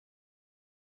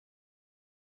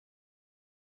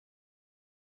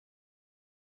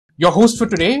Your host for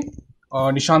today,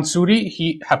 Nishant Suri,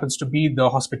 he happens to be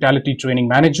the hospitality training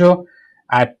manager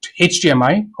at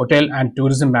HTMi, Hotel and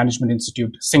Tourism Management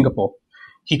Institute, Singapore.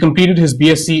 He completed his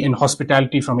BSc in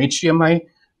hospitality from HTMi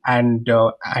and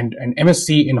an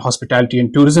MSc in hospitality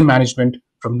and tourism management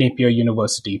from Napier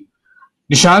University.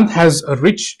 Nishant has a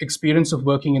rich experience of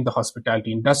working in the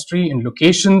hospitality industry in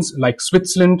locations like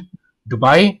Switzerland,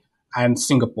 Dubai, and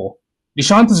Singapore.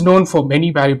 Nishant is known for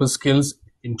many valuable skills,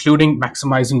 including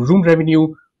maximizing room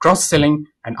revenue, cross-selling,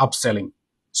 and upselling,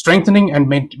 strengthening and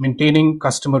maintaining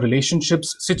customer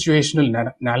relationships,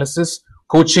 situational analysis,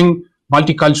 coaching,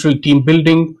 multicultural team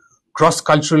building,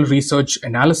 cross-cultural research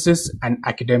analysis, and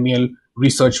academic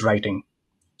research writing.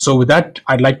 So with that,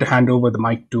 I'd like to hand over the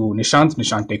mic to Nishant.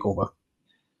 Nishant, take over.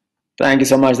 Thank you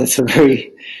so much. That's a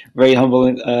very, very humble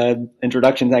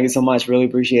introduction. Thank you so much. Really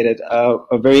appreciate it.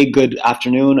 A very good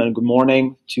afternoon and good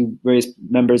morning to various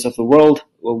members of the world,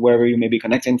 wherever you may be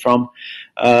connecting from.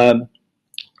 I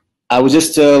would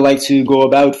just like to go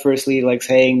about firstly, like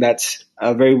saying that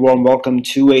a very warm welcome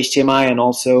to HTMi, and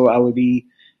also I would be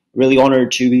really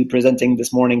honored to be presenting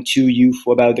this morning to you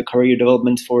about the career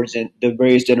development for the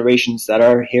various generations that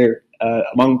are here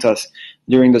amongst us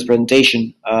during this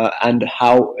presentation, and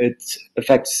how it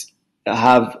affects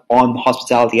have on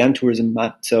hospitality and tourism.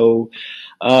 So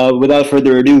without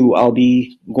further ado, I'll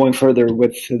be going further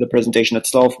with the presentation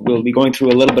itself. We'll be going through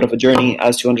a little bit of a journey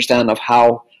as to understand of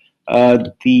how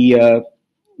the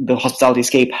hospitality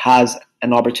scape has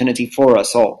an opportunity for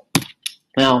us all.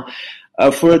 Now,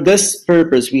 for this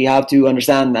purpose, we have to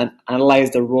understand and analyze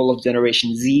the role of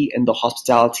Generation Z in the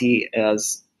hospitality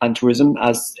and tourism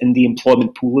as in the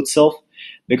employment pool itself,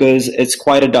 because it's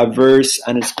quite a diverse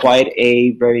and it's quite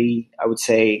a very, I would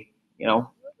say, a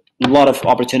lot of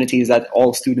opportunities that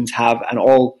all students have and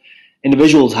all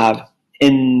individuals have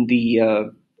in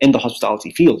the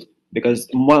hospitality field, because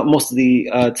most of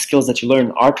the skills that you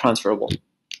learn are transferable.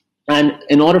 And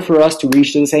in order for us to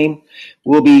reach to the same,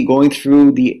 we'll be going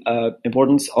through the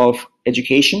importance of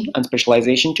education and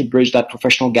specialization to bridge that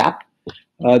professional gap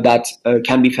that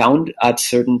can be found at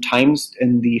certain times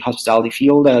in the hospitality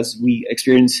field, as we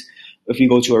experience if we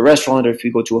go to a restaurant or if we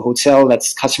go to a hotel.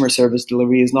 That's customer service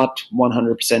delivery is not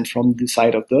 100% from the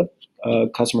side of the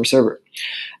customer server.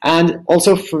 And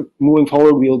also for moving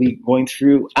forward, we'll be going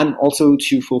through, and also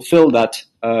to fulfill that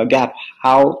gap,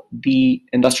 how the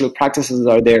industrial practices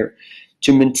are there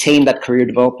to maintain that career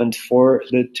development for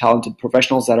the talented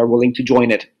professionals that are willing to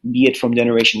join it, be it from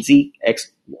Generation Z,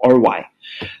 X, or Y.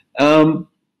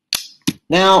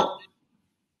 Now,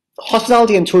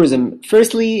 hospitality and tourism,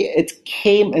 firstly, it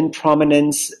came in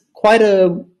prominence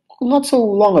not so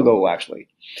long ago, actually.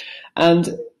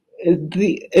 And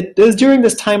it is during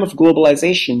this time of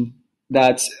globalization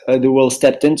that the world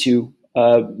stepped into,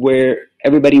 where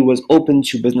everybody was open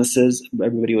to businesses,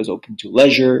 everybody was open to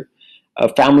leisure,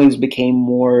 families became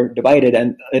more divided,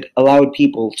 and it allowed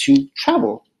people to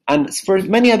travel. And for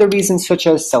many other reasons, such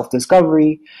as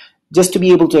self-discovery, just to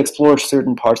be able to explore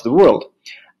certain parts of the world.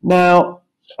 Now,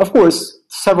 of course,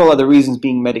 several other reasons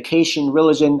being medication,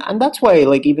 religion, and that's why,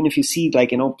 even if you see,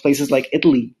 places like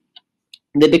Italy,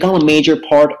 they become a major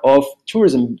part of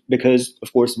tourism because,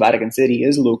 of course, Vatican City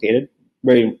is located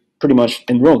pretty much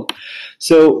in Rome.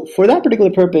 So for that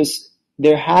particular purpose,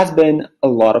 there has been a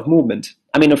lot of movement.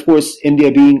 I mean, of course,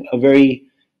 India being a very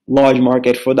large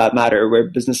market for that matter, where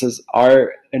businesses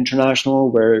are international,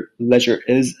 where leisure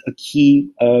is a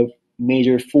key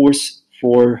major force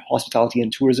for hospitality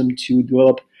and tourism to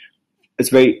develop.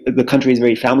 The country is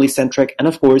very family centric, and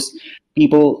of course,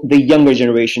 the younger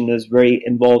generation is very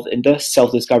involved in the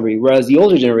self-discovery, whereas the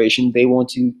older generation, they want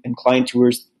to incline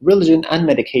towards religion and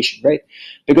medication, right?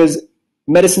 Because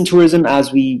medicine tourism,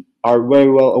 as we are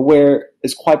very well aware,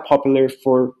 is quite popular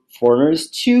for foreigners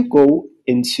to go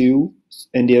into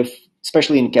India,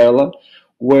 especially in Kerala,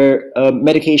 where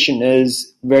medication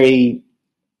is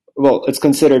it's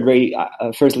considered very,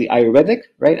 firstly, Ayurvedic,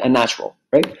 right, and natural,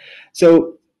 right?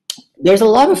 So there's a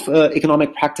lot of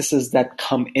economic practices that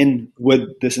come in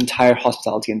with this entire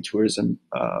hospitality and tourism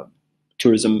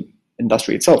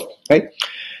industry itself, right?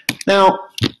 Now,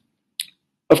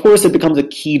 of course, it becomes a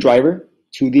key driver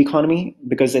to the economy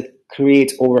because it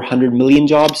creates over 100 million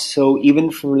jobs. So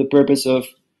even for the purpose of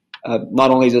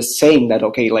not only just saying that,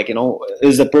 okay,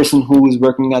 is the person who is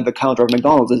working at the counter of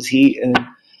McDonald's, is he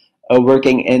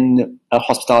working in a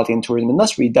hospitality and tourism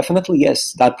industry? Definitely,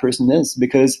 yes, that person is,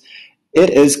 because it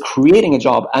is creating a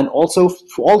job. And also,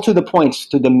 all to the point,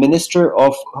 to the Minister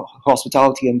of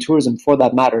Hospitality and Tourism, for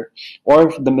that matter,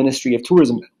 or the Ministry of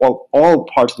Tourism, all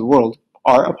parts of the world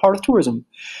are a part of tourism.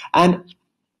 And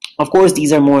Of course,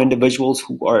 these are more individuals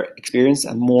who are experienced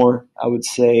and more, I would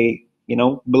say,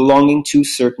 belonging to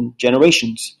certain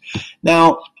generations.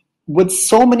 Now, with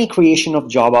so many creation of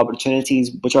job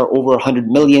opportunities, which are over 100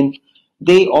 million,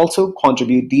 they also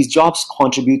contribute, these jobs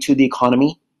contribute to the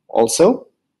economy also,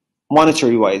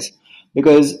 monetary wise,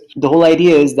 because the whole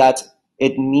idea is that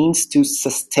it means to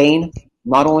sustain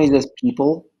not only just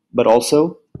people, but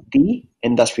also the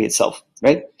industry itself,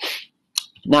 right?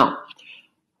 Now,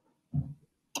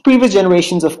 the previous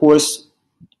generations, of course,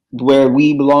 where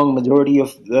we belong, majority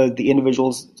of the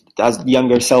individuals as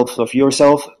younger self of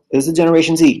yourself is the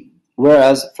Generation Z.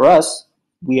 Whereas for us,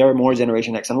 we are more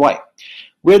Generation X and Y.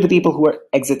 We're the people who are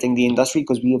exiting the industry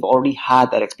because we have already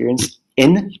had that experience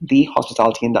in the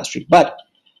hospitality industry. But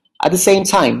at the same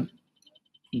time,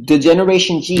 the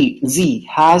Generation Z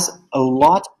has a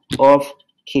lot of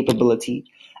capability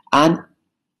and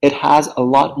it has a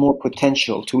lot more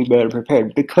potential to be better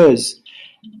prepared because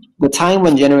the time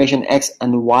when Generation X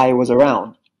and Y was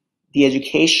around, the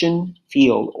education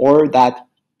field or that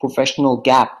professional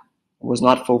gap was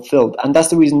not fulfilled. And that's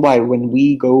the reason why when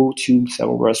we go to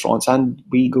several restaurants and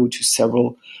we go to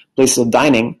several places of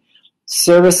dining,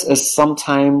 service is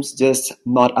sometimes just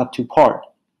not up to par.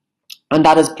 And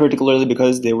that is particularly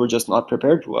because they were just not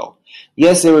prepared well.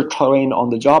 Yes, they were trained on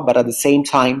the job, but at the same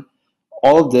time,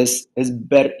 all of this is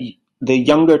better. The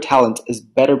younger talent is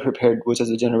better prepared, which is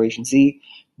the Generation Z,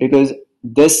 because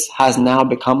this has now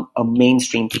become a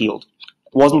mainstream field.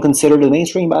 It wasn't considered a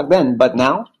mainstream back then, but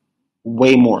now,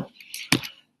 way more.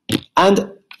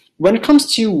 And when it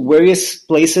comes to various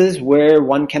places where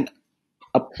one can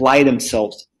apply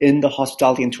themselves in the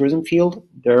hospitality and tourism field,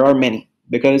 there are many.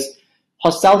 Because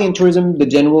hospitality and tourism, the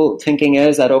general thinking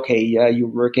is that, okay, yeah, you're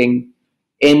working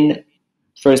in,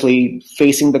 firstly,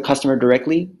 facing the customer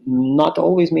directly. Not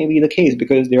always may be the case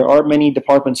because there are many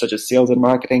departments such as sales and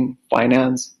marketing,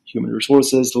 finance, human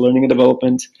resources, learning and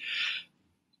development,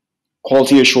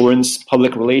 quality assurance,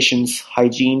 public relations,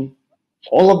 hygiene.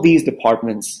 All of these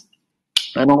departments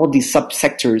and all of these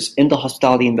subsectors in the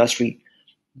hospitality industry,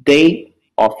 they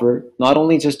offer not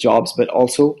only just jobs, but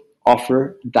also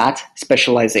offer that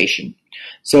specialization.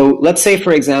 So let's say,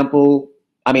 for example,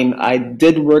 I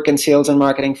did work in sales and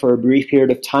marketing for a brief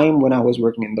period of time when I was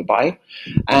working in Dubai.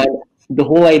 And the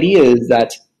whole idea is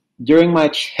that during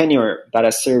my tenure that I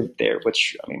served there,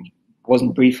 which,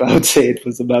 wasn't brief, I would say it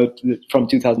was about from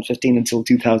 2015 until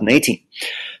 2018.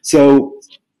 So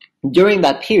during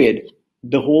that period,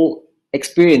 the whole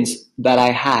experience that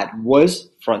I had was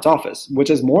front office, which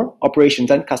is more operations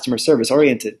and customer service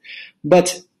oriented.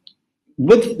 But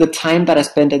with the time that I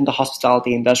spent in the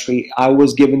hospitality industry, I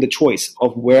was given the choice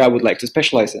of where I would like to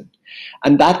specialize in.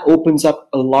 And that opens up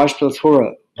a large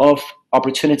plethora of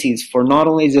opportunities for not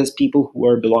only just people who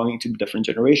are belonging to different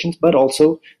generations, but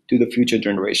also to the future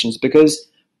generations, because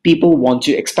people want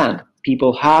to expand.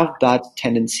 People have that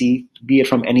tendency, be it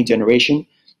from any generation,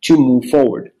 to move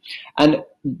forward. And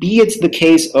be it the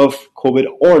case of COVID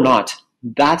or not,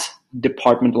 that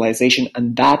departmentalization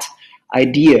and that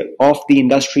idea of the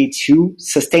industry to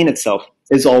sustain itself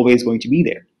is always going to be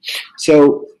there.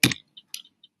 So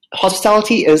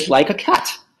hospitality is like a cat,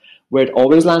 where it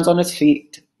always lands on its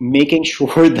feet, making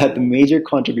sure that the major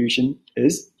contribution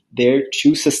is there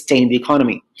to sustain the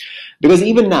economy. Because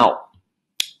even now,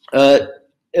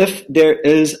 if there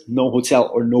is no hotel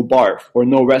or no bar or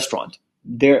no restaurant,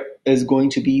 there is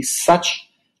going to be such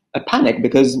a panic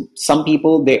because some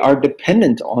people, they are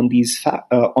dependent on these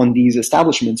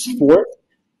establishments for,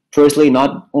 firstly,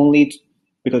 not only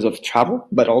because of travel,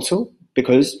 but also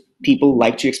because people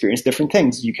like to experience different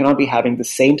things. You cannot be having the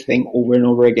same thing over and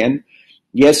over again.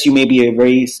 Yes, you may be a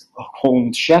very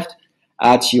home chef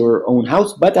at your own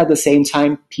house, but at the same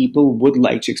time, people would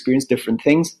like to experience different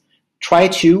things. Try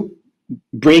to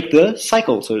break the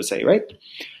cycle, so to say, right?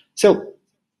 So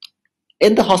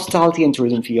in the hospitality and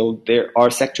tourism field, there are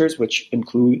sectors which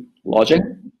include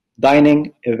lodging,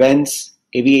 dining, events,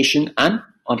 aviation, and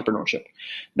entrepreneurship.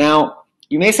 Now,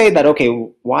 you may say that, okay,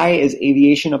 why is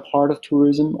aviation a part of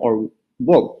tourism? Or,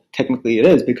 well, technically it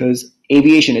is, because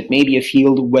aviation, it may be a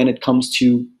field when it comes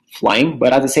to flying,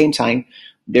 but at the same time,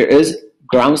 there is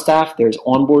ground staff, there's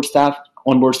onboard staff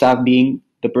being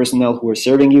the personnel who are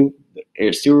serving you, the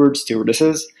air stewards,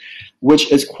 stewardesses,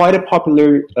 which is quite a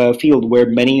popular field where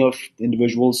many of the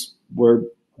individuals were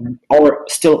or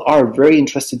still are very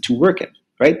interested to work in,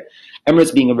 right?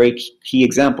 Emirates being a very key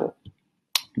example.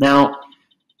 Now,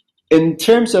 in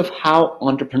terms of how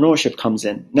entrepreneurship comes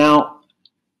in, now,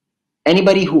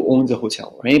 anybody who owns a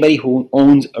hotel or anybody who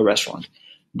owns a restaurant,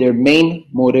 their main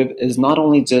motive is not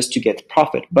only just to get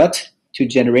profit, but to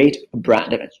generate a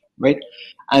brand image, right?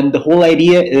 And the whole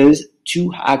idea is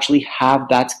to actually have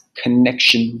that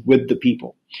connection with the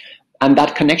people. And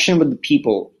that connection with the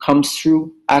people comes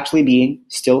through actually being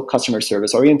still customer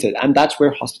service oriented. And that's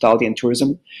where hospitality and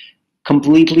tourism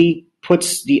completely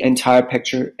puts the entire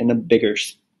picture in a bigger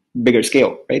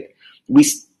scale, right?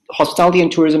 Hospitality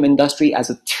and tourism industry as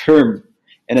a term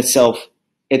in itself,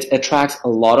 it attracts a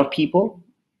lot of people,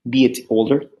 be it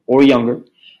older or younger,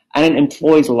 and it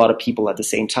employs a lot of people at the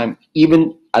same time,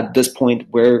 even at this point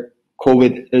where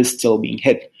COVID is still being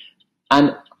hit.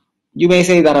 And you may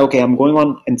say that, okay, I'm going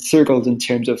on in circles in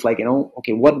terms of like,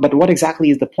 okay, what exactly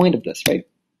is the point of this, right?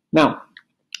 Now,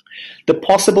 the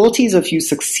possibilities of you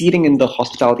succeeding in the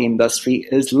hospitality industry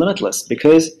is limitless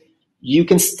because you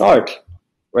can start,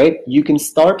 right? You can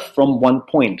start from one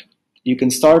point. You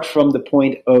can start from the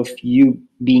point of you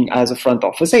being as a front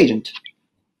office agent.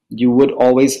 You would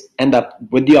always end up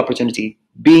with the opportunity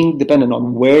being dependent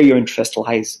on where your interest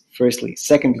lies, firstly.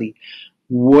 Secondly,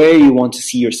 where you want to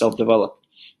see yourself develop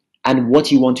and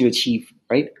what you want to achieve,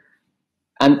 right?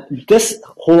 And this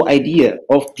whole idea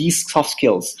of these soft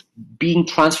skills being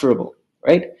transferable,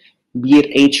 right? Be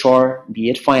it HR, be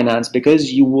it finance,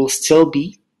 because you will still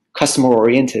be customer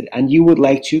oriented and you would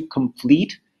like to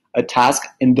complete a task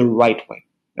in the right way,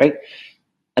 right?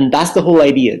 And that's the whole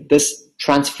idea. This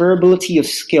transferability of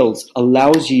skills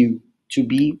allows you to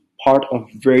be part of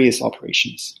various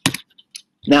operations.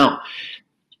 Now,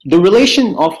 the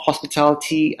relation of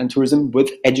hospitality and tourism with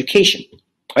education,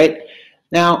 right?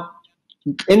 Now,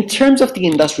 in terms of the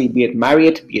industry, be it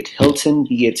Marriott, be it Hilton,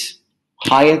 be it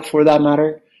Hyatt for that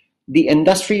matter, the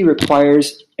industry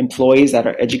requires employees that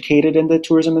are educated in the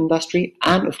tourism industry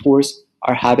and, of course,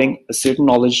 are having a certain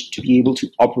knowledge to be able to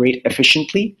operate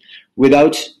efficiently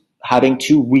without having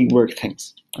to rework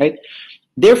things, right?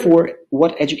 Therefore,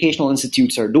 what educational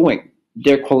institutes are doing,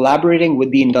 they're collaborating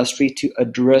with the industry to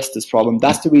address this problem.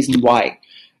 That's the reason why,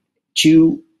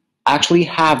 to actually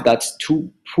have that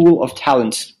pool of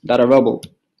talent that are available,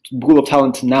 pool of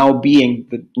talent now being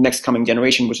the next coming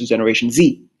generation, which is Generation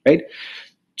Z, right?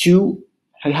 To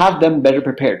have them better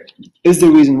prepared is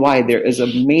the reason why there is a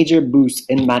major boost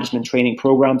in management training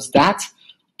programs that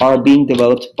are being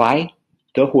developed by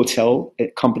the hotel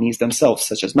companies themselves,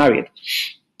 such as Marriott.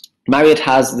 Marriott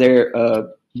has their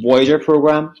Voyager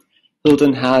program,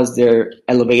 Hilton has their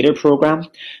Elevator program,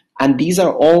 and these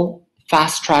are all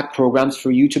fast-track programs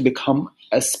for you to become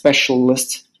a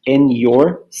specialist in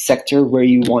your sector where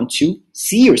you want to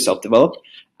see yourself develop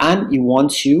and you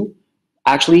want to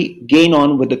actually gain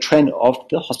on with the trend of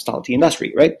the hospitality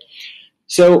industry, right?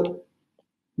 So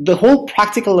the whole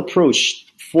practical approach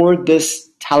for this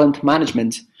talent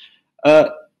management,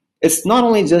 it's not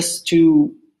only just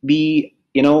to be,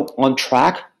 on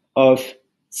track of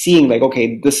seeing like,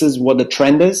 okay, this is what the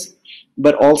trend is,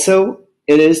 but also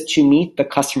it is to meet the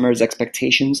customer's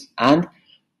expectations and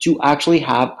to actually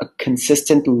have a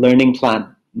consistent learning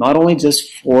plan, not only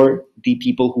just for the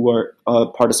people who are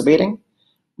participating,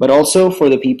 but also for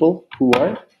the people who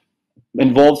are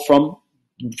involved from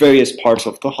various parts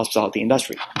of the hospitality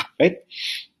industry, right?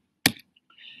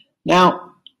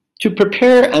 Now, to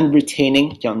prepare and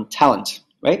retaining young talent,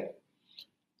 right?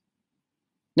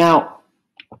 Now,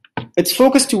 it's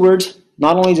focused towards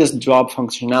not only just job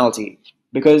functionality,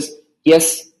 because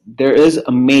yes, there is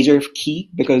a major key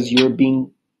because you're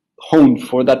being honed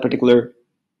for that particular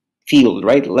field,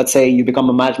 right? Let's say you become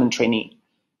a management trainee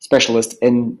specialist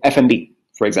in F&B,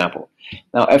 for example.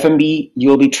 Now, F&B,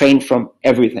 you'll be trained from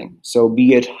everything. So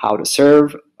be it how to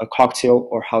serve a cocktail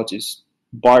or how to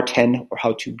bartend or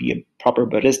how to be a proper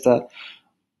barista,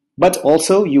 but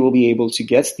also you will be able to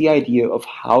get the idea of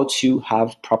how to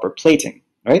have proper plating,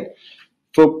 right?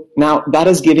 So now that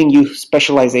is giving you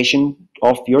specialization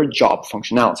of your job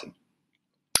functionality.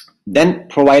 Then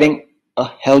providing a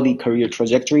healthy career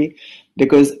trajectory,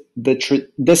 because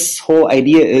this whole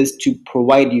idea is to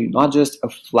provide you not just a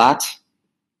flat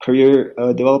career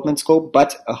development scope,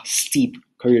 but a steep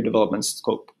career development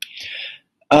scope.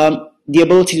 The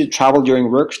ability to travel during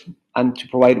work and to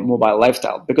provide a mobile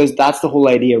lifestyle, because that's the whole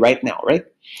idea right now, right?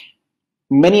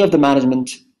 Many of the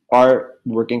management are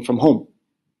working from home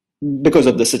because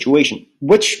of the situation,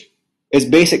 which is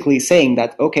basically saying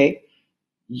that, okay,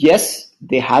 yes,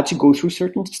 they had to go through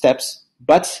certain steps,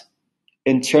 but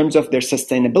in terms of their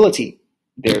sustainability,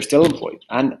 they're still employed.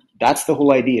 And that's the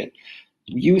whole idea.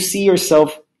 You see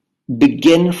yourself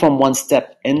begin from one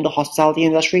step in the hospitality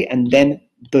industry, and then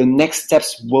the next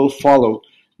steps will follow.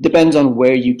 Depends on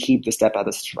where you keep the step at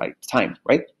the right time,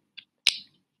 right?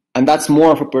 And that's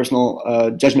more of a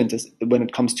personal judgment when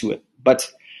it comes to it.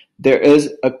 But there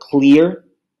is a clear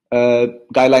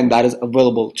guideline that is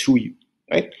available to you,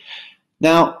 right?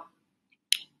 Now,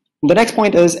 The next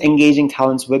point is engaging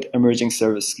talents with emerging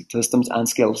service systems and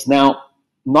skills. Now,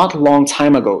 not a long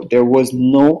time ago, there was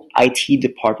no IT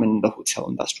department in the hotel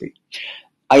industry.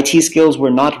 IT skills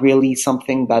were not really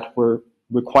something that were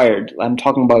required. I'm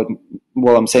talking about,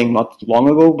 well, I'm saying not long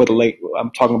ago, but like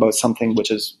I'm talking about something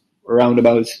which is around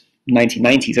about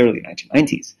 1990s, early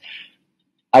 1990s.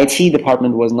 IT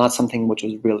department was not something which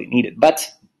was really needed.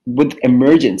 But with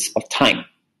emergence of time,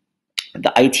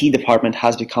 the IT department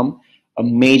has become a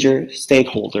major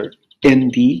stakeholder in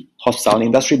the hospitality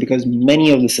industry because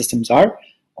many of the systems are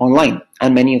online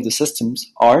and many of the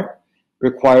systems are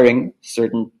requiring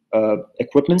certain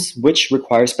equipments which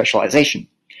require specialization.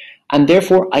 And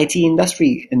therefore, IT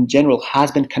industry in general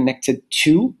has been connected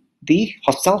to the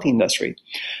hospitality industry.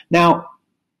 Now,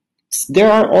 there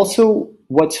are also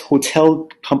what hotel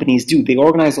companies do. They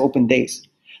organize open days.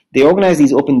 They organize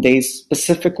these open days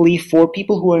specifically for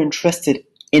people who are interested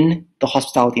in the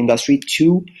hospitality industry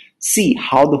to see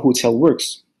how the hotel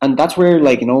works. And that's where,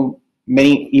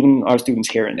 many, even our students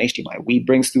here in HTMi, we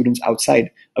bring students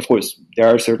outside. Of course, there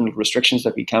are certain restrictions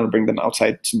that we cannot bring them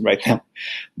outside right now.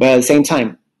 But at the same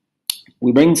time,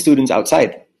 we bring students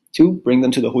outside to bring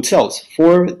them to the hotels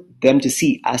for them to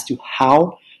see as to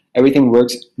how everything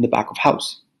works in the back of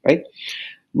house, right?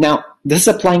 Now, this is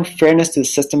applying fairness to the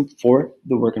system for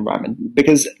the work environment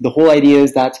because the whole idea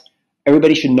is that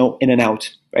everybody should know in and out,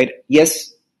 right?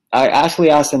 Yes, I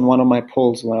actually asked in one of my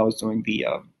polls when I was doing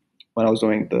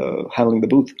the handling the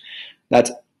booth, that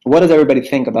what does everybody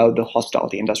think about the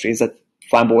hospitality industry? Is it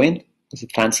flamboyant? Is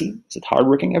it fancy? Is it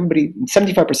hardworking?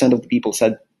 75% of the people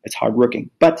said it's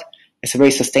hardworking, but it's a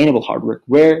very sustainable hard work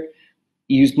where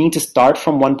you need to start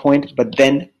from one point, but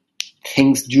then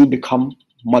things do become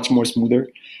much more smoother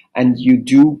and you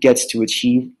do get to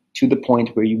achieve to the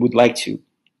point where you would like to.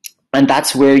 And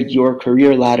that's where your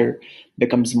career ladder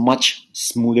becomes much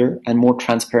smoother and more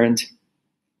transparent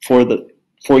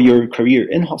for your career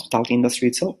in hospitality industry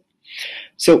itself.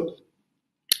 So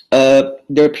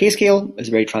their pay scale is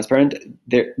very transparent.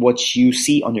 What you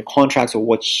see on your contracts or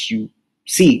what you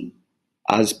see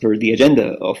as per the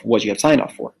agenda of what you have signed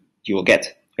off for, you will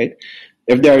get, right?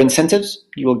 If there are incentives,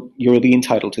 you will be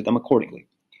entitled to them accordingly.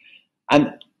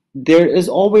 And there is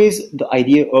always the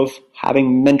idea of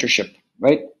having mentorship,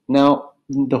 right? Now,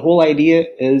 the whole idea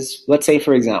is, let's say,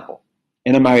 for example,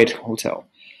 in a Marriott hotel,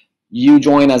 you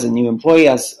join as a new employee,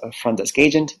 as a front desk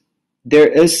agent. There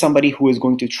is somebody who is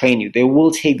going to train you. They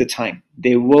will take the time.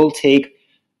 They will take,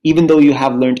 even though you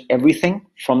have learned everything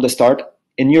from the start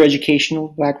in your educational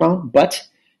background, but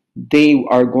they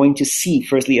are going to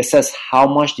firstly assess how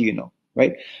much do you know,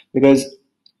 right? Because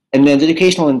in the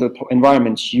educational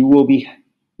environment, you will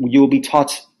be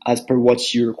taught as per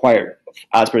what you require,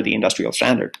 as per the industrial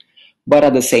standard. But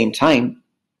at the same time,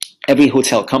 every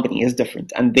hotel company is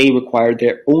different, and they require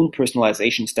their own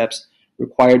personalization steps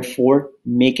required for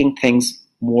making things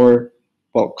more,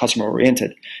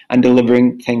 customer-oriented and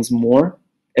delivering things more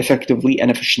effectively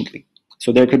and efficiently.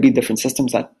 So there could be different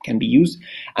systems that can be used,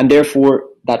 and therefore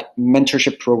that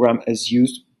mentorship program is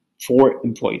used for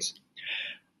employees.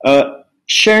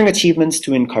 Sharing achievements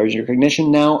to encourage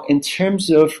recognition. Now, in terms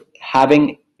of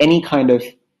having any kind of,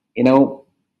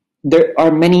 there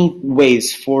are many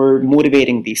ways for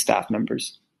motivating these staff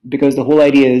members, because the whole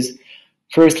idea is,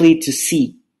 firstly, to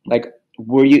see,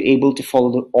 were you able to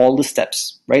follow all the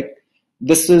steps, right?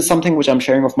 This is something which I'm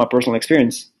sharing of my personal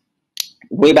experience.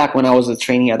 Way back when I was a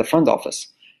trainee at the front office,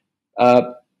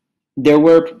 there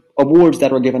were awards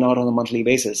that were given out on a monthly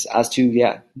basis as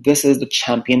to, this is the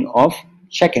champion of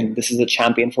check-in, this is the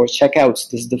champion for checkouts,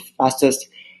 this is the fastest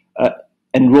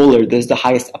enroller, this is the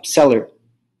highest upseller.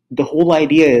 The whole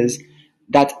idea is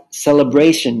that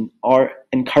celebration or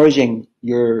encouraging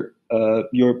your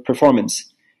performance,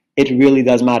 it really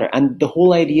does matter. And the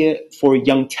whole idea for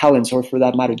young talents, or for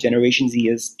that matter, Generation Z,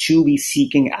 is to be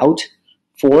seeking out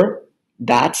for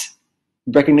that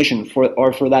recognition, for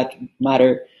that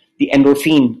matter, the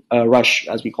endorphin rush,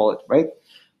 as we call it, right?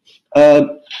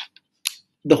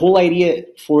 The whole idea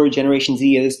for Generation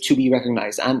Z is to be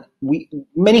recognized. And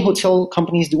many hotel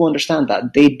companies do understand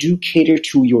that. They do cater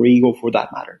to your ego for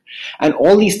that matter. And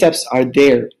all these steps are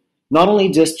there, not only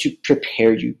just to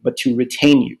prepare you, but to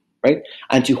retain you, right?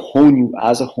 And to hone you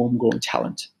as a homegrown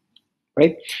talent,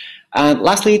 right? And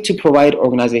lastly, to provide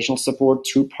organizational support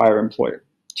to prior employer,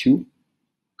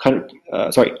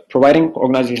 providing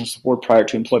organizational support prior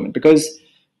to employment, because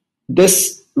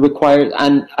this requires,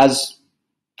 and as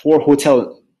for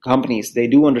hotel companies, they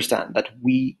do understand that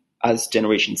we as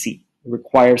Generation Z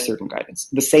require certain guidance.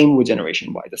 The same with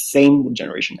Generation Y, the same with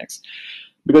Generation X.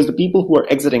 Because the people who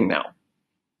are exiting now,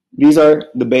 these are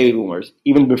the baby boomers,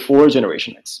 even before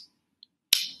Generation X.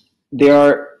 they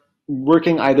are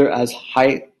working either as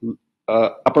high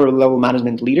upper level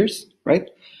management leaders, right?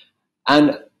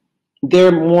 And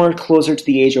they're more closer to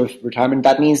the age of retirement.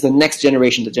 That means the next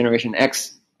generation, the Generation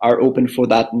X, are open for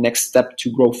that next step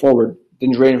to grow forward.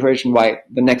 The Generation Y,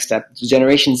 the next step. The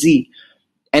Generation Z,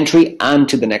 entry and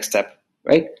to the next step,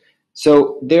 right?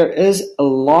 So there is a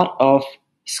lot of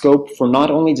scope for not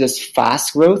only just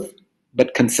fast growth,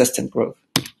 but consistent growth.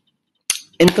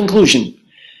 In conclusion,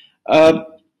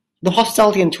 the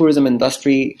hospitality and tourism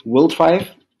industry will thrive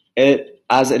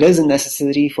as it is a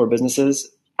necessity for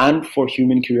businesses and for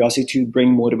human curiosity to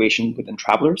bring motivation within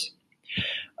travelers.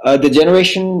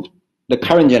 The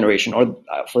current generation, or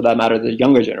for that matter, the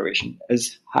younger generation,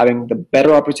 is having the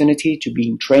better opportunity to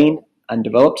be trained and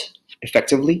developed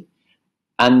effectively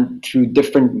and through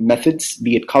different methods,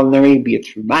 be it culinary, be it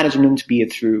through management, be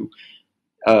it through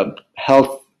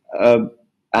health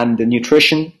and the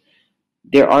nutrition.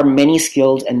 There are many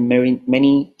skills and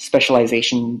many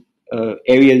specialization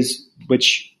areas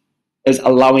which is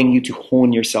allowing you to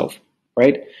hone yourself,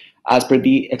 right, as per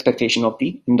the expectation of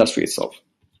the industry itself.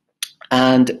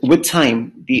 And with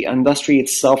time, the industry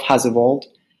itself has evolved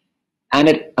and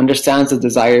it understands the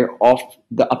desire of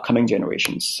the upcoming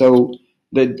generations. So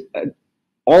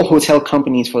all hotel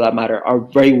companies, for that matter, are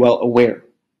very well aware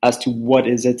as to what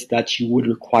is it that you would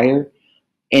require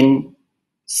in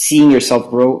seeing yourself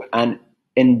grow and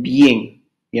in being,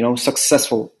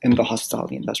 successful in the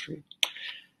hospitality industry.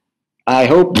 I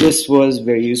hope this was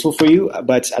very useful for you,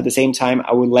 but at the same time,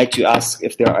 I would like to ask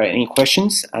if there are any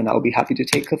questions, and I'll be happy to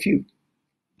take a few.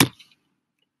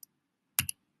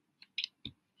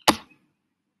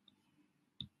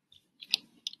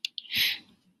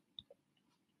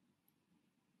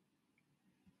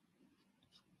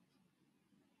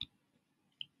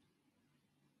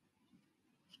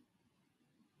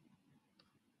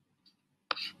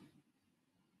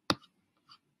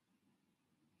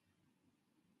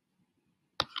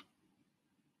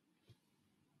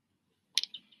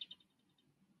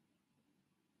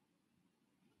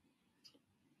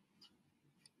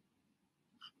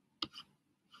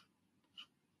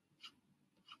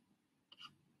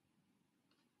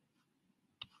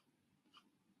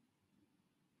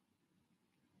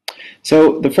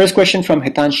 So the first question from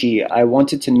Hitanshi, I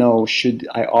wanted to know, should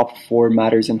I opt for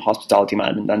matters in hospitality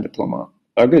management and diploma?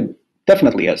 Good.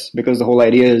 Definitely yes, because the whole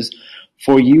idea is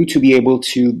for you to be able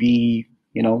to be,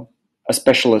 a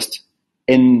specialist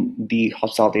in the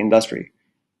hospitality industry.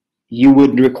 You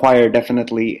would require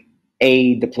definitely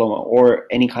a diploma or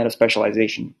any kind of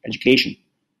specialization, education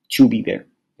to be there.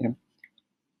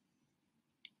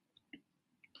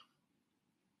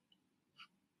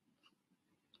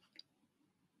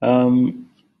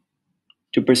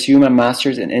 To pursue my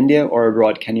master's in India or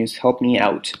abroad, can you help me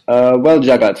out? Well,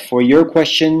 Jagat, for your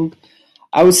question,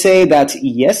 I would say that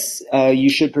yes, you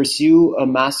should pursue a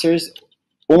master's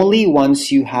only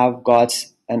once you have got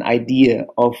an idea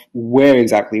of where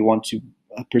exactly you want to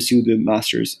pursue the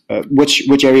master's,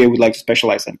 which area you would like to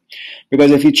specialize in.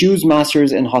 Because if you choose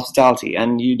master's in hospitality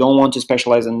and you don't want to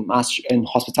specialize in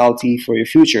hospitality for your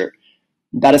future,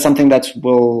 that is something that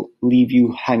will leave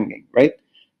you hanging, right?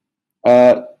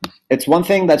 It's one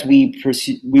thing that we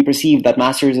perceive that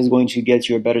master's is going to get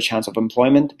you a better chance of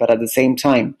employment, but at the same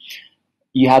time,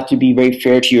 you have to be very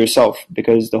fair to yourself,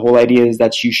 because the whole idea is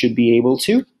that you should be able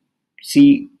to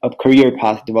see a career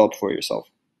path develop for yourself.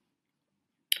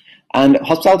 And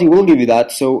hospitality will give you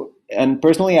that. So, and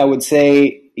personally, I would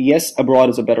say, yes, abroad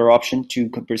is a better option to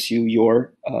pursue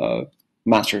your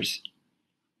master's.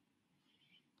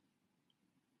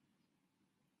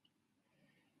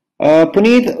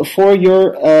 Puneet, for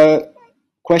your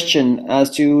question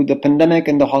as to the pandemic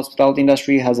in the hospitality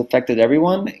industry has affected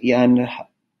everyone, and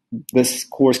this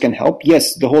course can help.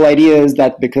 Yes, the whole idea is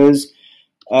that because,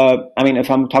 if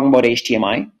I'm talking about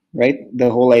HTMi, right, the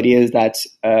whole idea is that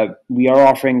we are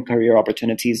offering career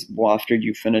opportunities after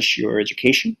you finish your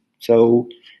education. So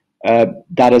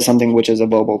that is something which is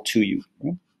available to you.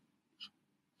 Right?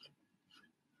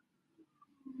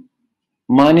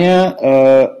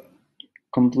 Manya,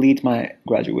 complete my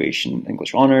graduation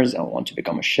English honors. I want to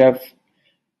become a chef.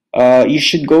 You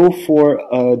should go for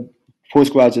a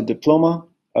postgraduate diploma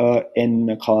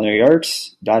in culinary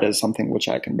arts. That is something which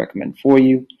I can recommend for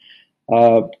you.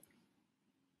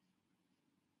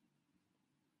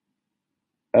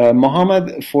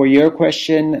 Mohammed, for your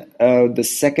question, the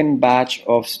second batch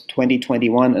of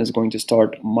 2021 is going to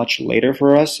start much later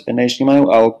for us in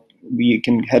HTMi. We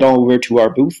can head over to our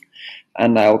booth,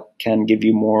 and I can give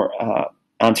you more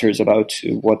answers about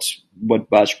what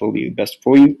batch will be best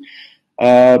for you.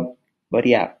 But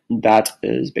yeah, that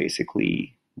is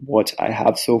basically what I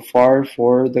have so far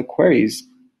for the queries.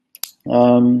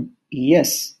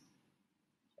 Yes.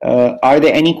 Are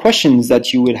there any questions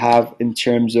that you would have in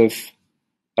terms of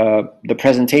the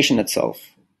presentation itself,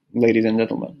 ladies and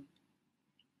gentlemen?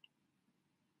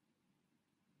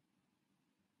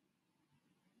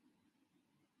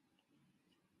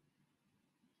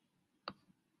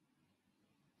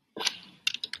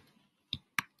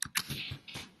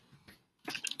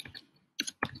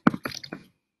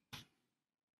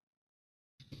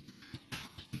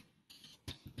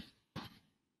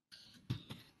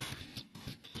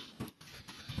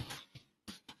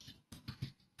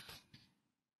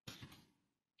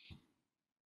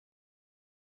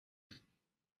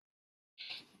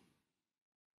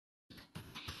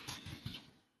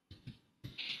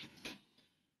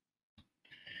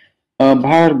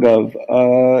 Bhargav,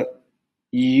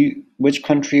 which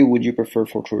country would you prefer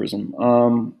for tourism?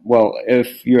 Well,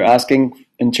 if you're asking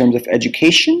in terms of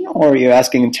education or you're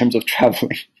asking in terms of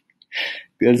traveling,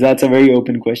 because that's a very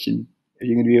open question. If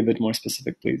you can be a bit more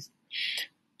specific, please.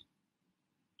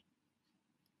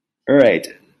 All right.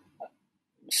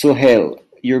 Suhail,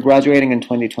 you're graduating in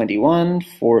 2021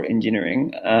 for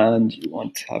engineering and you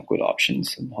want to have good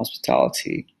options in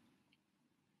hospitality.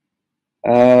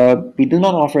 We do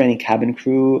not offer any cabin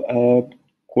crew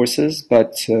courses,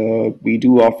 but we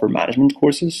do offer management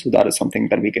courses. So that is something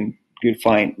that we can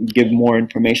give more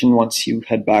information once you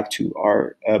head back to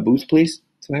our booth, please.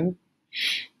 Suhail.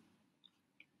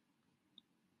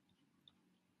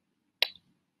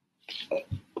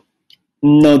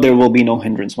 No, there will be no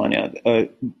hindrance, Manya.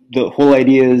 The whole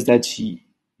idea is that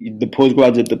the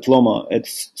postgraduate diploma, it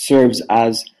serves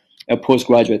as a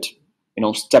postgraduate,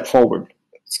 step forward.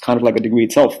 It's kind of like a degree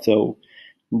itself. So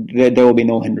there will be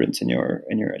no hindrance in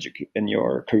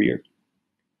your career.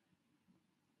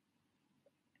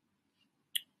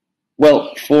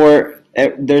 Well,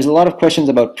 there's a lot of questions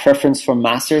about preference for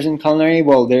masters in culinary.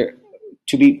 Well,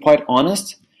 to be quite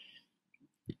honest,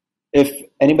 if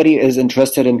anybody is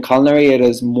interested in culinary, it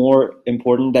is more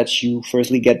important that you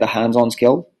firstly get the hands-on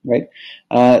skill, right?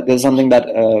 There's something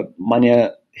that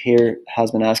Manya here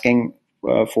has been asking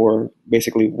for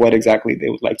basically what exactly they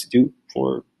would like to do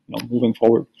for moving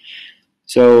forward.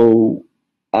 So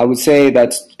I would say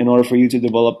that in order for you to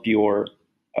develop your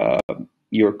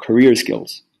career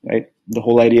skills, right? The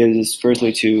whole idea is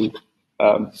firstly to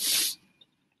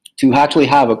actually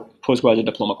have a postgraduate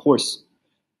diploma course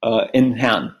in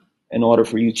hand in order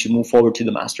for you to move forward to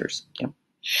the masters. Yeah.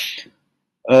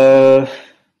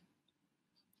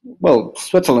 Well,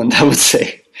 Switzerland, I would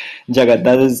say. Jagat,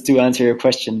 that is to answer your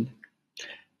question.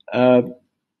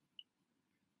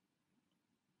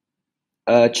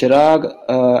 Chirag,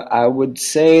 I would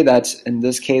say that in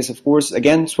this case, of course,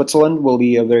 again, Switzerland will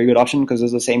be a very good option because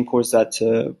it's the same course that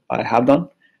I have done.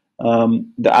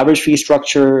 The average fee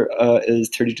structure is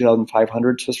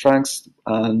 32,500 Swiss francs,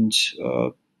 and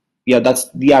yeah, that's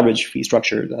the average fee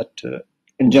structure that,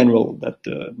 in general, that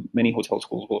many hotel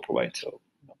schools will provide. So,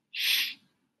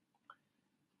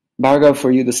 Bhargav, for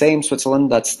you, the same.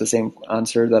 Switzerland, that's the same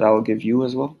answer that I'll give you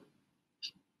as well.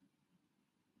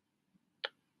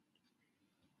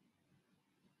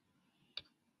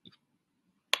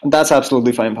 That's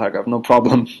absolutely fine, Bhargav. No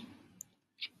problem.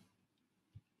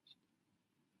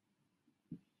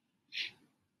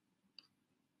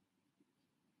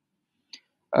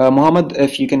 Mohammed,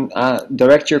 if you can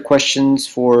direct your questions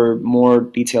for more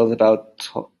details about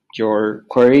your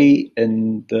query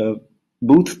in the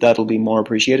booth, that'll be more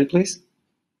appreciated, please.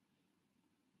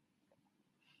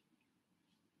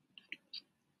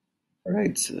 All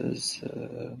right.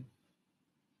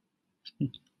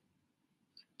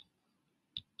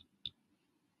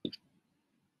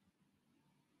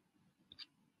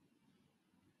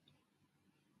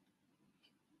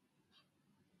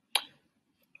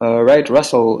 Right,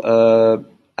 Russell.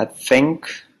 I think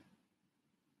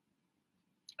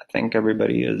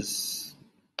everybody is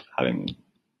having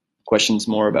questions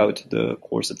more about the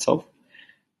course itself.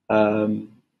 So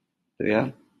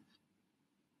yeah.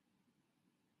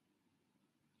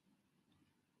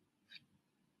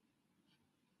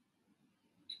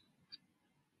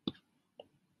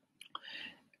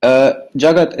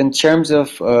 Jagat, in terms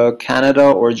of Canada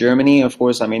or Germany, of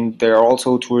course, I mean, there are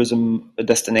also tourism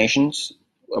destinations,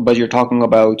 but you're talking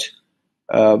about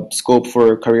scope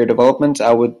for career development.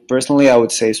 I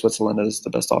would say Switzerland is the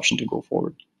best option to go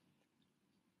forward.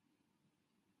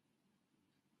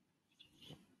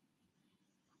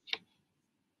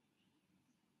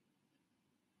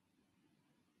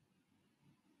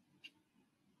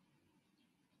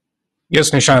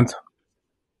 Yes, Nishant.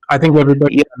 I think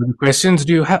everybody Yeah. has questions.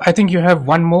 Do you have? I think you have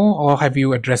one more, or have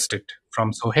you addressed it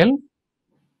from Sohail?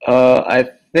 I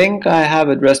think I have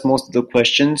addressed most of the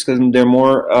questions because they're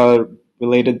more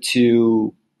related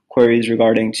to queries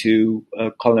regarding to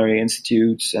culinary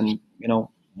institutes, and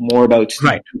more about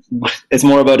Right. it's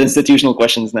more about institutional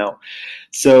questions now.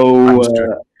 So Understood.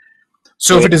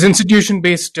 So if yeah. it is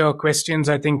institution-based questions,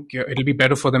 I think it'll be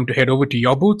better for them to head over to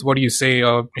your booth. What do you say,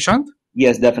 Nishant?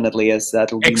 Yes, definitely. Yes,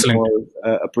 that will be Excellent.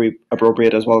 more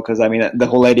appropriate as well. Because I mean, the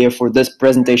whole idea for this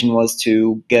presentation was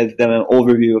to get them an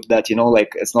overview of that.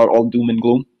 Like it's not all doom and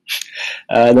gloom.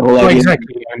 The whole No, idea.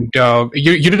 exactly. And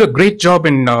you did a great job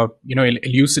in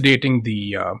elucidating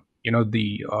the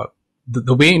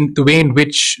the way in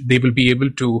which they will be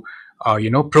able to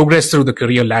progress through the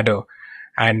career ladder.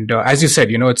 And as you said,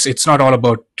 it's not all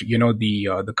about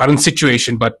the current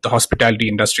situation, but the hospitality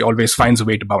industry always finds a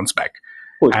way to bounce back.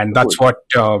 And Of course. that's what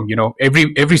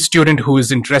every student who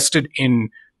is interested in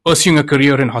pursuing a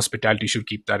career in hospitality should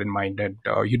keep that in mind. And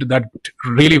you did that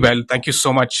really well. Thank you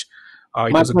so much.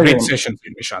 It My was a pleasure. great session,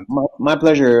 Nishant. My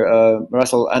pleasure,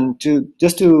 Russell. And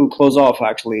to close off,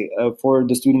 actually, for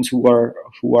the students who are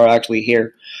actually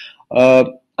here, uh,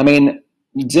 I mean,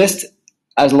 just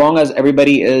as long as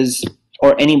everybody is,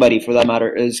 or anybody for that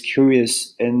matter, is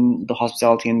curious in the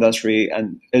hospitality industry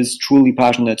and is truly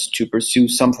passionate to pursue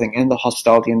something in the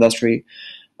hospitality industry,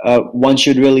 one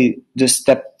should really just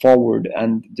step forward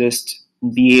and just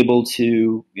be able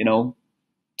to,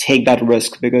 take that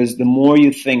risk, because the more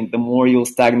you think, the more you'll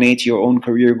stagnate your own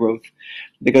career growth.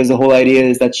 Because the whole idea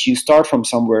is that you start from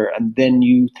somewhere and then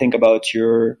you think about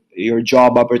your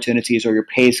job opportunities or your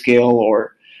pay scale,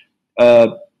 or uh,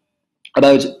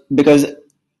 about, because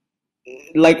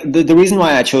like the reason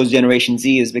why I chose Generation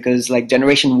Z is because, like,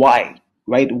 Generation Y,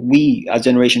 right? We as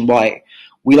Generation Y,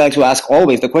 we like to ask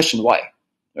always the question why,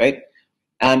 right?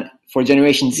 And for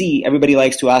Generation Z, everybody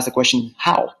likes to ask the question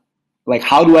how. Like,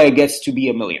 how do I get to be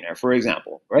a millionaire, for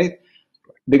example, right?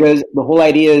 Because the whole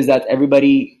idea is that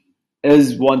everybody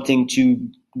is wanting to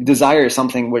desire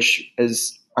something which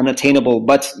is unattainable,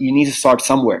 but you need to start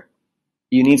somewhere.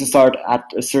 You need to start at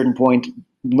a certain point,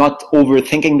 not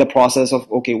overthinking the process of,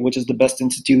 okay, which is the best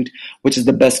institute, which is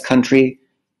the best country,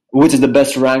 which is the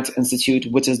best ranked institute,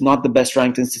 which is not the best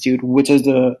ranked institute, which is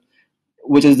the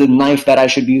knife that I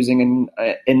should be using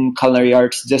in culinary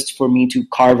arts just for me to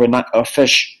carve a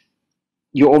fish.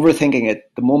 You're overthinking it.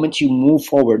 The moment you move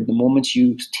forward, the moment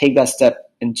you take that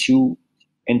step into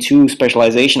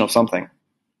specialization of something,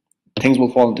 things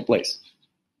will fall into place.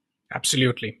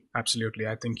 Absolutely. Absolutely.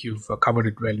 I think you've covered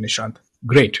it well, Nishant.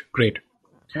 Great. Great.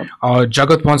 Yep.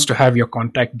 Jagat wants to have your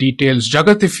contact details.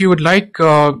 Jagat, if you would like,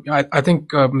 I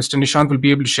think Mr. Nishant will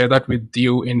be able to share that with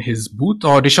you in his booth.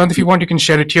 Or Nishant, if you want, you can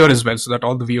share it here as well so that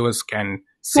all the viewers can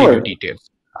save your Sure. details.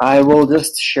 I will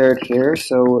just share it here.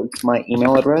 So it's my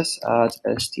email address at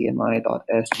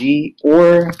htmi.sg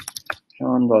or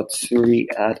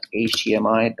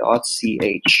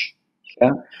john.suri@htmi.ch.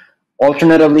 Yeah.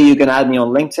 Alternatively, you can add me on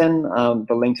LinkedIn.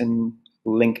 The LinkedIn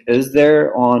link is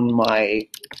there on my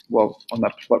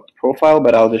profile,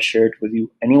 but I'll just share it with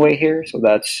you anyway here, so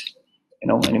that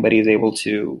anybody is able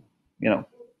to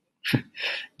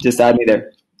just add me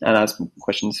there and ask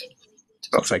questions.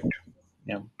 Perfect.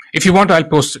 Yeah. If you want, I'll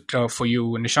post it for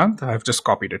you, Nishant. I've just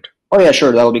copied it. Oh yeah,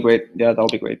 sure. That'll be great. Yeah, that'll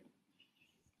be great.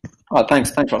 Oh,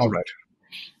 thanks, All Russell. right.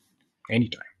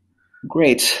 Anytime.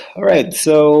 Great. All right.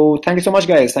 So thank you so much,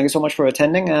 guys. Thank you so much for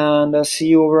attending, and see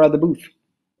you over at the booth.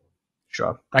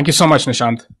 Sure. Thank you so much,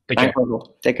 Nishant. Take Thanks, care.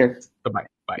 Russell. Take care. Bye-bye.